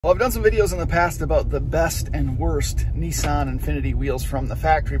Well, I've done some videos in the past about the best and worst Nissan Infiniti wheels from the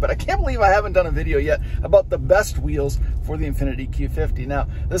factory, but I can't believe I haven't done a video yet about the best wheels for the Infiniti Q50. Now,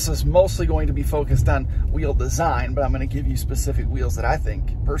 this is mostly going to be focused on wheel design, but I'm going to give you specific wheels that I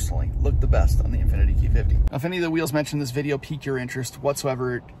think, personally, look the best on the Infiniti Q50. Now, if any of the wheels mentioned in this video pique your interest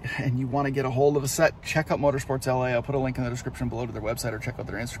whatsoever, and you want to get a hold of a set, check out Motorsports LA. I'll put a link in the description below to their website, or check out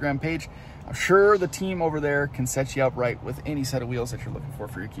their Instagram page. I'm sure the team over there can set you up right with any set of wheels that you're looking for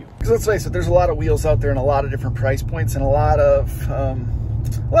your Q. Because let's face it, there's a lot of wheels out there and a lot of different price points, and a lot of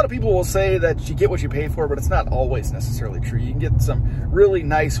people will say that you get what you pay for, but it's not always necessarily true. You can get some really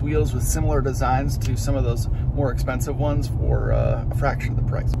nice wheels with similar designs to some of those more expensive ones for a fraction of the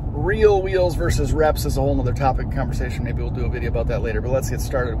price. Real wheels versus reps is a whole nother topic of conversation. Maybe we'll do a video about that later, but let's get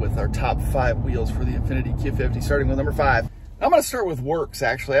started with our top 5 wheels for the Infiniti Q50, starting with number 5. I'm going to start with Works,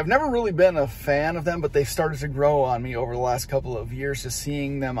 actually. I've never really been a fan of them, but they've started to grow on me over the last couple of years, just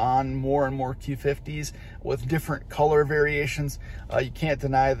seeing them on more and more Q50s with different color variations. You can't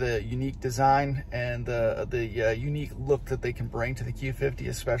deny the unique design and the unique look that they can bring to the Q50,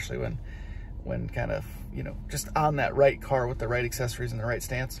 especially when kind of, you know, just on that right car with the right accessories and the right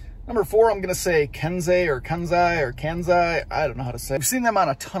stance. Number 4, I'm going to say Kenzai or Kenzai. I don't know how to say. We've seen them on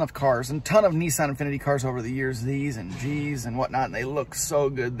a ton of cars and a ton of Nissan Infiniti cars over the years, these and G's and whatnot, and they look so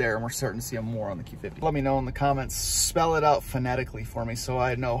good there, and we're starting to see them more on the Q50. Let me know in the comments, spell it out phonetically for me so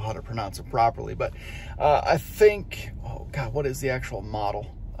I know how to pronounce it properly. But I think, oh God, what is the actual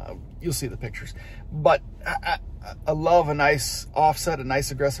model? You'll see the pictures. But I love a nice offset, a nice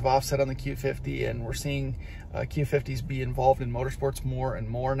aggressive offset on the Q50, and we're seeing Q50s be involved in motorsports more and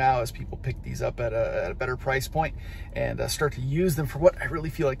more now as people pick these up at a better price point and start to use them for what I really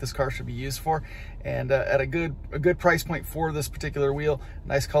feel like this car should be used for, and at a good price point for this particular wheel.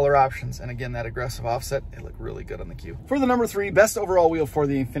 Nice color options, and again, that aggressive offset, they look really good on the Q. For the number 3 best overall wheel for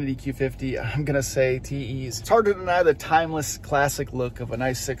the Infiniti Q50, I'm gonna say TEs. It's hard to deny the timeless classic look of a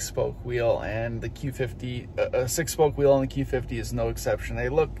nice 6-spoke wheel, and the Q50, a 6-spoke wheel on the Q50 is no exception. They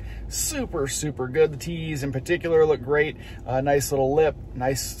look super good. The TEs in particular look great. Nice little lip,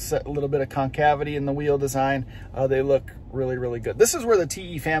 nice little bit of concavity in the wheel design. They look really good. This is where the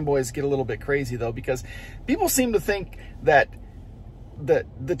TE fanboys get a little bit crazy though, because people seem to think that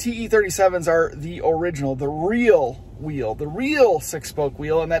the TE 37s are the original, the real wheel, the real 6-spoke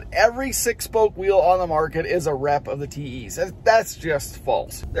wheel, and that every 6-spoke wheel on the market is a rep of the TEs. That's just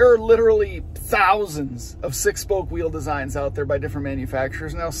false. There are literally thousands of 6-spoke wheel designs out there by different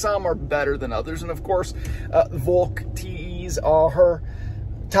manufacturers. Now, some are better than others, and of course, Volk TEs are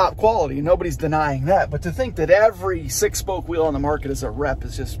top quality. Nobody's denying that. But to think that every 6-spoke wheel on the market is a rep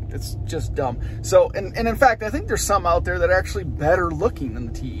is it's just dumb. So, and in fact, I think there's some out there that are actually better looking than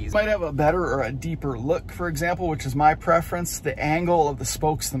the TEs. Might have a better or a deeper look, for example, which is my preference. The angle of the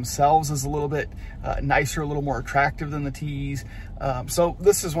spokes themselves is a little bit nicer, a little more attractive than the TEs. So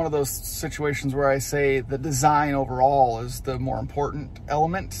this is one of those situations where I say the design overall is the more important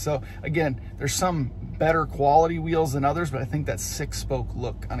element. So again, there's some better quality wheels than others, but I think that 6-spoke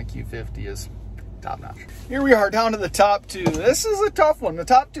look on a Q50 is top notch. Here we are down to the top 2. This is a tough one. The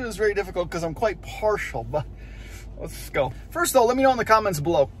top 2 is very difficult because I'm quite partial, but let's go. First though, let me know in the comments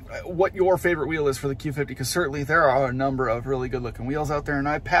below what your favorite wheel is for the Q50, because certainly there are a number of really good looking wheels out there, and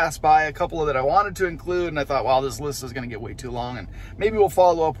I passed by a couple that I wanted to include, and I thought, wow, this list is going to get way too long, and maybe we'll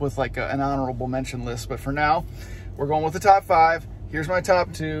follow up with like an honorable mention list. But for now, we're going with the top 5. Here's my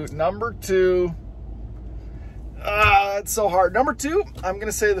top 2. Number 2, it's so hard. Number 2, I'm going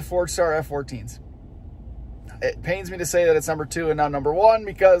to say the Fordstar F14s. It pains me to say that it's number 2 and not number 1,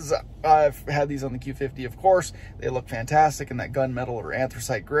 because I've had these on the Q50, of course. They look fantastic in that gunmetal or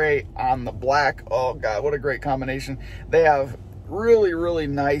anthracite gray on the black. Oh God, what a great combination. They have really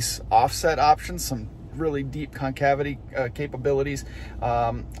nice offset options, some really deep concavity capabilities.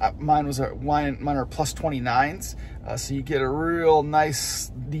 Mine are plus 29s, so you get a real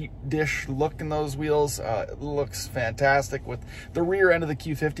nice deep dish look in those wheels. It looks fantastic with the rear end of the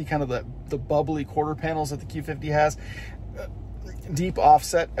Q50, kind of the bubbly quarter panels that the Q50 has. Deep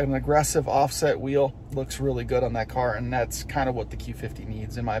offset, an aggressive offset wheel looks really good on that car, and that's kind of what the Q50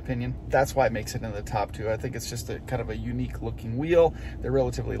 needs, in my opinion. That's why it makes it in the top 2. I think it's just a kind of a unique looking wheel. They're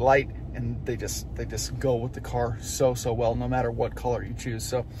relatively light, and they just go with the car so well, no matter what color you choose.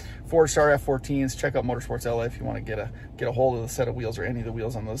 So Fordstar F14s, check out Motorsports LA if you want to get a hold of the set of wheels or any of the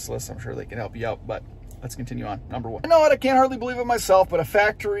wheels on this list. I'm sure they can help you out, but let's continue on. Number 1. You know what? I can't hardly believe it myself, but a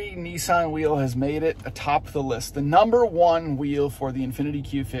factory Nissan wheel has made it atop the list. The number 1 wheel for the Infiniti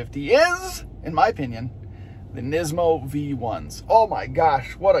Q50 is, in my opinion, the Nismo V1s. Oh my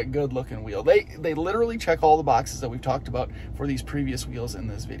gosh, what a good looking wheel. They literally check all the boxes that we've talked about for these previous wheels in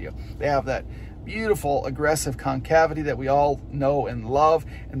this video. They have that beautiful aggressive concavity that we all know and love,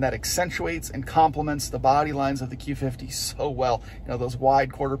 and that accentuates and complements the body lines of the Q50 so well. You know, those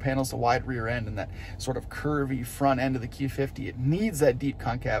wide quarter panels, the wide rear end, and that sort of curvy front end of the Q50. It needs that deep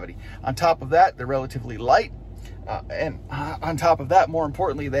concavity. On top of that, they're relatively light. And on top of that, more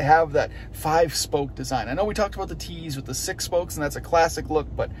importantly, they have that 5-spoke design. I know we talked about the T's with the 6 spokes, and that's a classic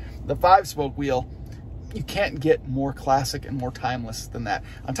look, but the 5-spoke wheel, you can't get more classic and more timeless than that.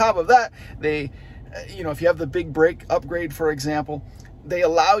 On top of that, they, you know, if you have the big brake upgrade, for example, they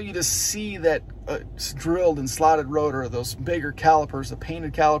allow you to see that drilled and slotted rotor, those bigger calipers, the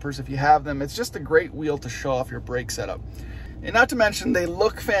painted calipers, if you have them. It's just a great wheel to show off your brake setup. And not to mention, they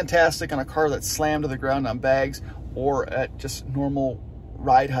look fantastic on a car that's slammed to the ground on bags, or at just normal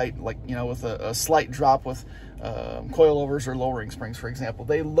ride height, like, you know, with a slight drop with coilovers or lowering springs, for example.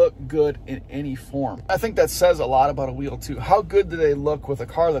 They look good in any form. I think that says a lot about a wheel too. How good do they look with a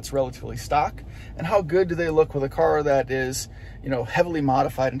car that's relatively stock, and how good do they look with a car that is, you know, heavily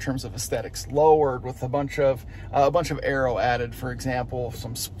modified in terms of aesthetics, lowered with a bunch of aero added, for example,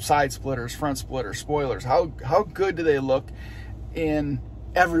 some side splitters, front splitters, spoilers. How good do they look in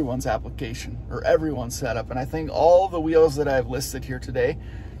everyone's application or everyone's setup? And I think all the wheels that I've listed here today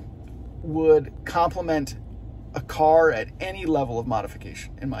would complement a car at any level of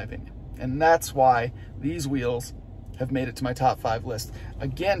modification, in my opinion. And that's why these wheels have made it to my top 5 list.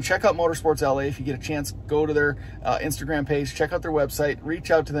 Again, check out Motorsports LA if you get a chance. Go to their Instagram page, check out their website, reach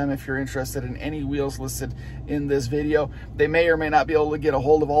out to them if you're interested in any wheels listed in this video. They may or may not be able to get a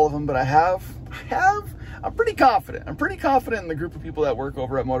hold of all of them, but I'm pretty confident. I'm pretty confident in the group of people that work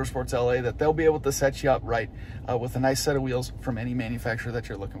over at Motorsports LA that they'll be able to set you up right with a nice set of wheels from any manufacturer that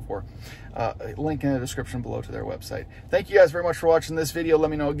you're looking for. Link in the description below to their website. Thank you guys very much for watching this video.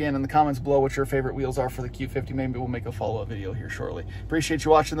 Let me know again in the comments below what your favorite wheels are for the Q50. Maybe we'll make a follow-up video here shortly. Appreciate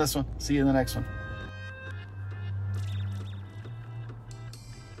you watching this one. See you in the next one.